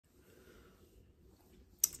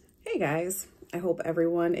Hey guys, I hope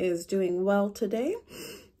everyone is doing well today.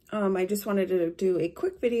 I just wanted to do a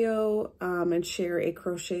quick video and share a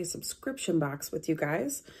crochet subscription box with you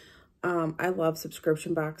guys. I love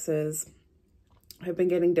subscription boxes. I've been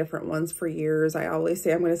getting different ones for years. I always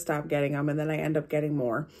say I'm going to stop getting them and then I end up getting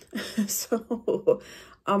more. So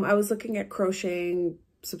I was looking at crocheting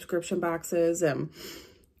subscription boxes and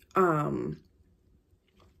I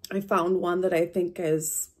found one that I think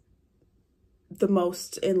is the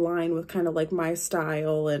most in line with kind of like my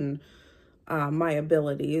style and my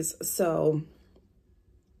abilities. So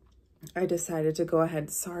I decided to go ahead.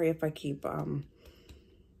 Sorry if I keep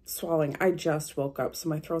swallowing. I just woke up, so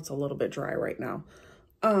my throat's a little bit dry right now.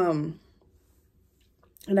 And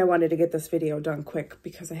I wanted to get this video done quick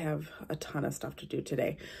because I have a ton of stuff to do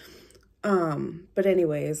today. But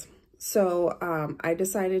anyways, so I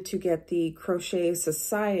decided to get the Crochet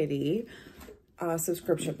Society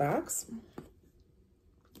subscription box,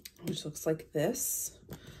 which looks like this.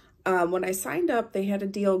 When I signed up, they had a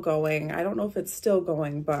deal going. I don't know if it's still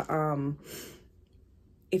going, but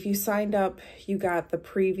if you signed up, you got the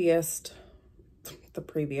previous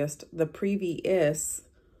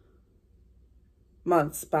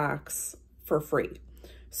month's box for free.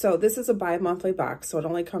 So this is a bi-monthly box, so it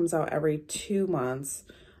only comes out every 2 months.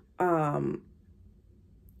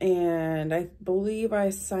 And I believe I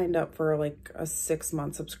signed up for like a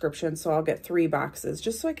 6-month subscription, so I'll get 3 boxes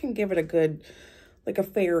just so I can give it a good, like a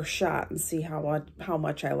fair shot and see how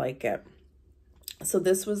much I like it. So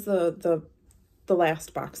this was the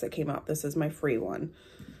last box that came out. This is my free one.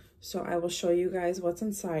 So I will show you guys what's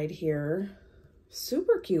inside here.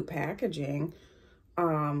 Super cute packaging.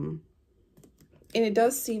 And it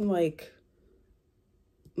does seem like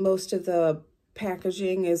most of the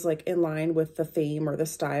packaging is like in line with the theme or the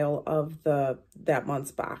style of that month's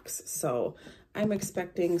box. So I'm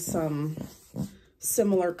expecting some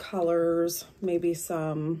similar colors, maybe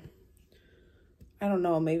some, I don't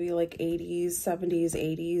know, maybe like 80s, 70s,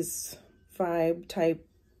 80s vibe type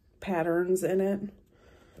patterns in it.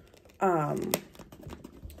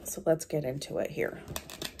 So let's get into it here.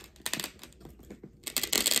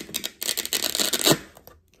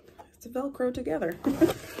 It's Velcro together.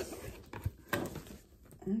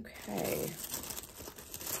 Okay.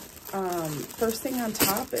 First thing on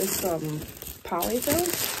top is some polyfill.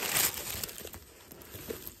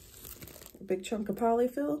 A big chunk of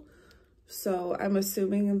polyfill. So I'm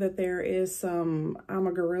assuming that there is some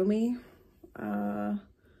amigurumi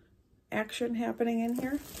action happening in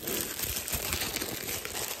here.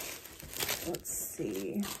 Let's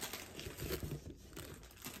see.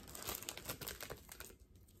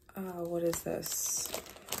 What is this?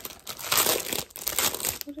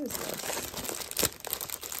 What is this?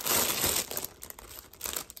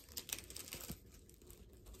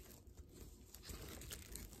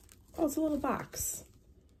 Oh, it's a little box.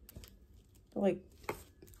 Like, I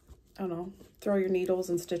don't know, throw your needles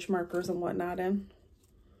and stitch markers and whatnot in.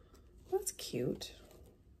 That's cute.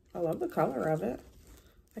 I love the color of it.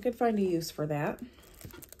 I could find a use for that.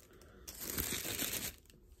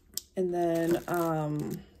 And then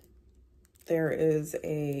there is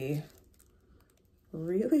a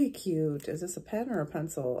really cute, is this a pen or a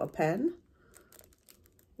pencil? A pen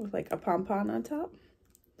with like a pom-pom on top.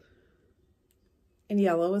 And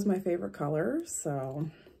yellow is my favorite color, so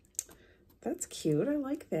that's cute. I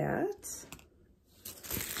like that.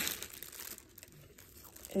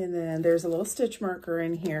 And then there's a little stitch marker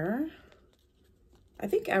in here. I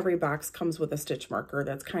think every box comes with a stitch marker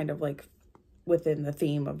that's kind of like within the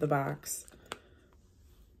theme of the box.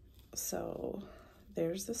 So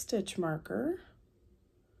there's the stitch marker.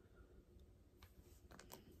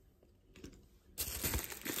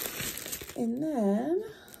 And then,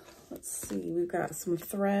 let's see, we've got some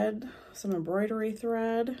thread, some embroidery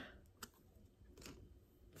thread,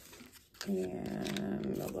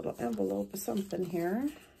 and a little envelope of something here.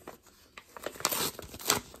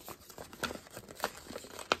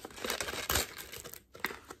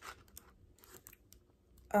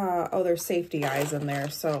 Oh, there's safety eyes in there.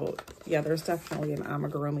 So yeah, there's definitely an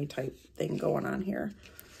amigurumi type thing going on here.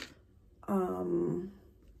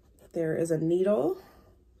 There is a needle,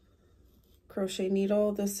 crochet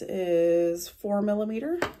needle. This is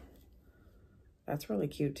 4mm. That's really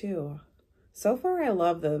cute too. So far, I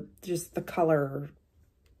love just the color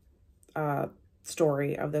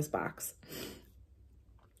story of this box.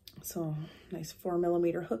 So nice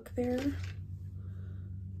 4mm hook there.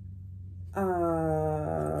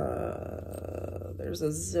 There's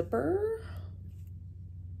a zipper.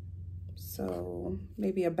 So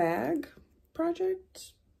maybe a bag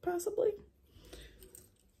project, possibly.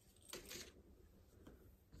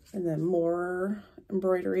 And then more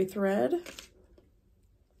embroidery thread.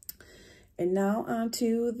 And now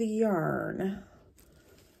onto the yarn.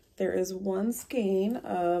 There is one skein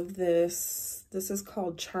of this. This is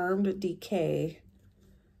called Charmed Decay.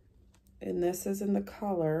 And this is in the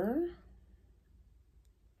color.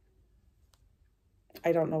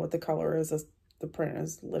 I don't know what the color is. The print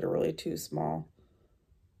is literally too small.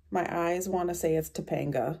 My eyes want to say it's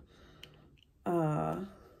Topanga.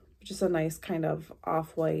 Just a nice kind of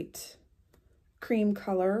off-white cream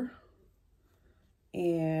color.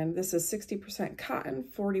 And this is 60% cotton,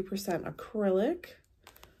 40% acrylic.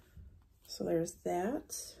 So there's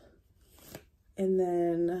that. And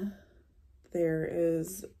then there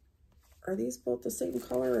is, are these both the same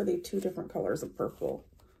color or are they two different colors of purple?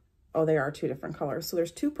 Oh, they are two different colors. So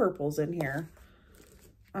there's two purples in here.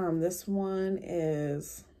 This one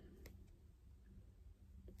is,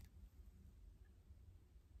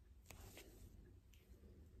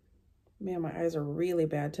 man, my eyes are really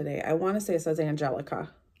bad today. I want to say it says Angelica.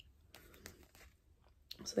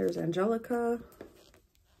 So there's Angelica.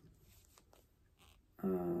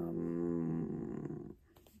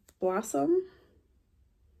 Blossom.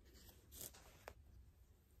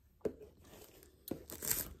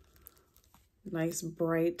 Nice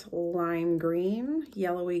bright lime green,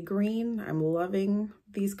 yellowy green. I'm loving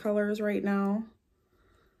these colors right now.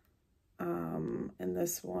 And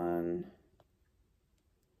this one,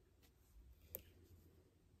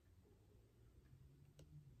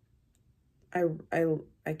 I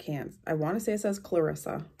can't, I want to say it says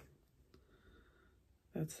Clarissa.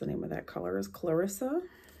 That's the name of that color, is Clarissa.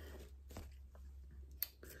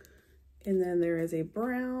 And then there is a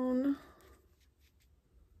brown.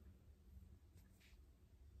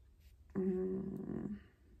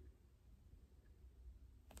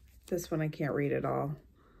 This one I can't read at all.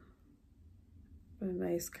 But a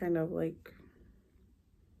nice kind of like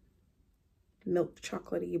milk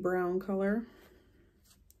chocolatey brown color.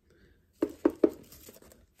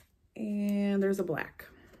 And there's a black.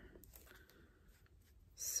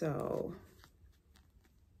 So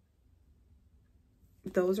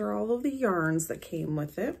those are all of the yarns that came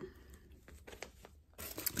with it.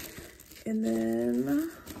 And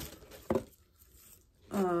then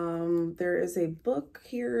there is a book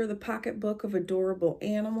here, the Pocket Book of Adorable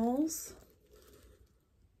Animals.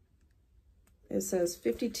 It says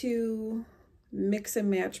 52 mix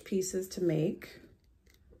and match pieces to make,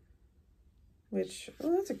 which,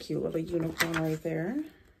 oh, that's a cute little unicorn right there.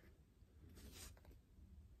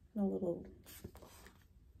 A little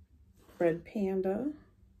red panda.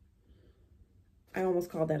 I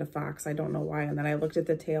almost called that a fox. I don't know why. And then I looked at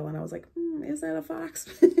the tail and I was like, is that a fox?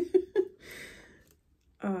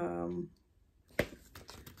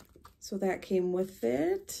 So that came with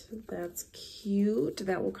it. That's cute.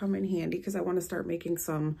 That will come in handy because I want to start making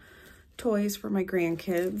some toys for my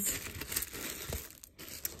grandkids.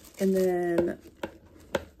 And then,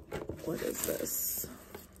 what is this?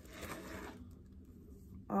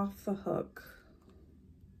 Off the Hook.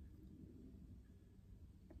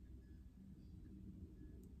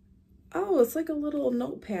 Oh, it's like a little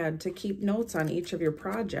notepad to keep notes on each of your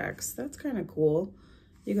projects. That's kind of cool.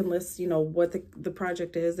 You can list, you know, what the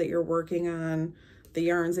project is that you're working on, the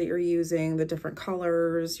yarns that you're using, the different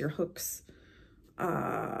colors, your hooks,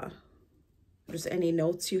 just any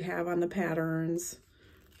notes you have on the patterns.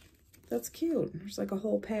 That's cute. There's like a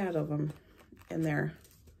whole pad of them in there.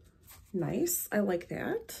 Nice. I like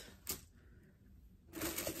that.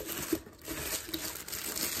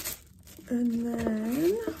 And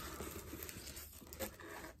then,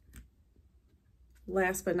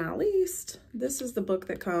 last but not least, this is the book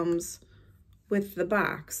that comes with the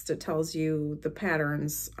box that tells you the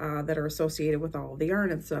patterns that are associated with all the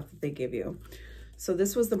yarn and stuff that they give you. So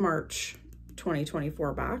this was the March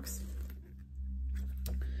 2024 box.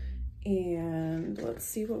 And let's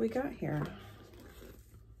see what we got here.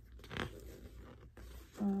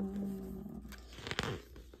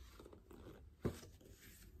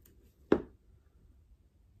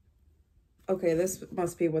 Okay, this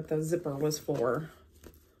must be what the zipper was for.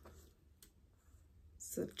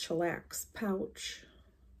 It's a chillax pouch.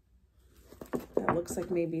 That looks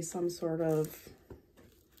like maybe some sort of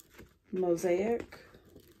mosaic,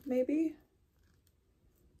 maybe.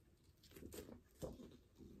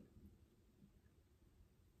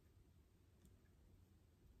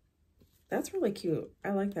 That's really cute.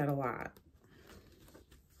 I like that a lot.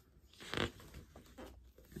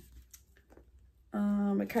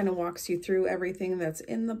 It kind of walks you through everything that's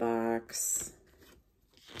in the box.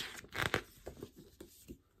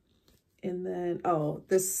 And then, oh,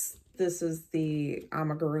 this is the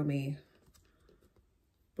amigurumi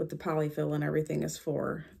what the polyfill and everything is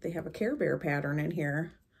for. They have a Care Bear pattern in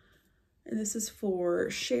here. And this is for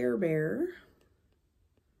Share Bear.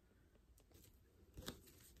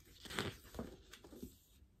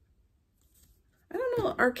 I don't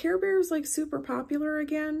know, are Care Bears like super popular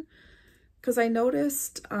again? Because I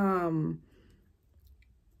noticed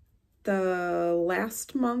the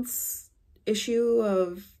last month's issue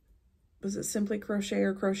of, was it Simply Crochet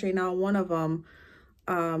or Crochet Now? One of them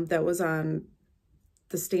that was on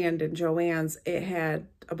the stand in Joann's, it had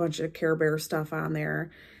a bunch of Care Bear stuff on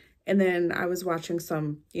there. And then I was watching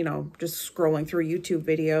some, you know, just scrolling through YouTube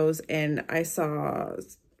videos, and I saw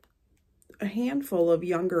a handful of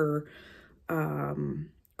younger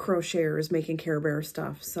crocheters making Care Bear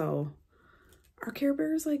stuff. So are Care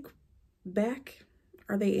Bears like back?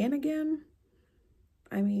 Are they in again?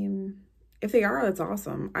 I mean, if they are, that's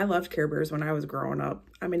awesome. I loved Care Bears when I was growing up.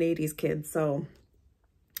 I'm an 80s kid, so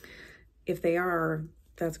if they are,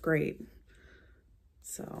 that's great.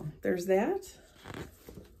 So there's that.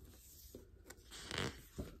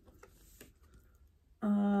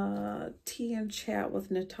 Tea and Chat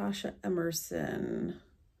with Natasha Emerson.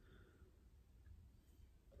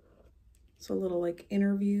 So a little like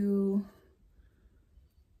interview.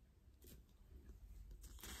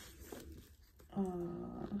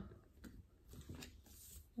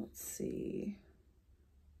 Let's see.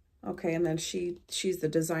 Okay, and then she's the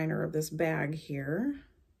designer of this bag here.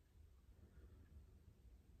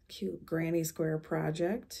 Cute granny square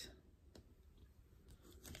project.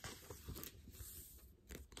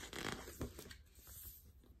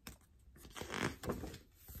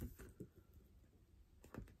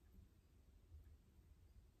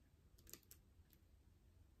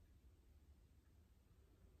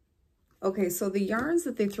 Okay, so the yarns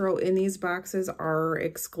that they throw in these boxes are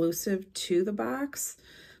exclusive to the box,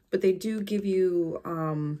 but they do give you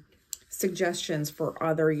suggestions for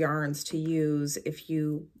other yarns to use if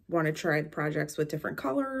you want to try the projects with different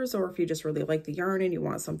colors, or if you just really like the yarn and you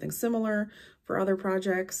want something similar for other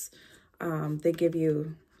projects. They give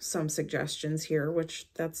you some suggestions here,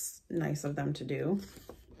 which that's nice of them to do.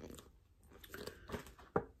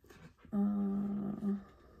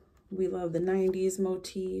 We love the 90s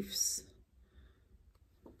motifs.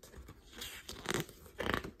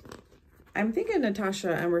 I'm thinking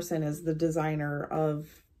Natasha Emerson is the designer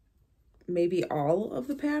of maybe all of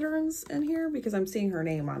the patterns in here, because I'm seeing her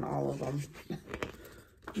name on all of them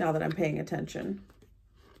now that I'm paying attention.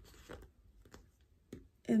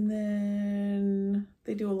 And then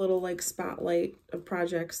they do a little like spotlight of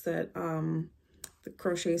projects that the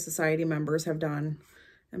Crochet Society members have done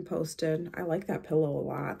and posted. I like that pillow a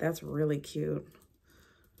lot. That's really cute.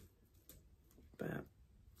 But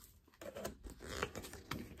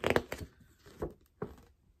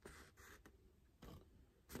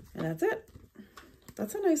and that's it.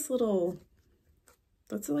 That's a nice little,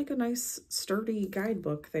 that's like a nice sturdy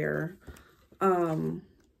guidebook there.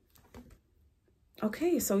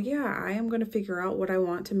 Okay, so yeah, I am going to figure out what I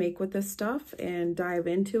want to make with this stuff and dive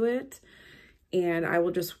into it. And I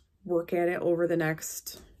will just work at it over the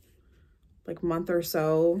next like month or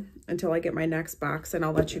so until I get my next box, and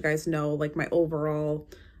I'll let you guys know like my overall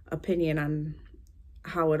opinion on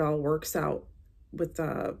how it all works out with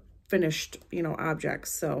the finished, you know,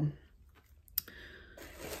 objects. So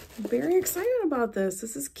I'm very excited about this.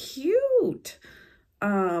 This is cute.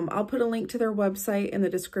 I'll put a link to their website in the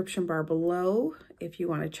description bar below if you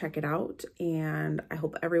want to check it out. And I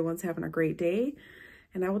hope everyone's having a great day,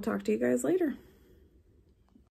 and I will talk to you guys later.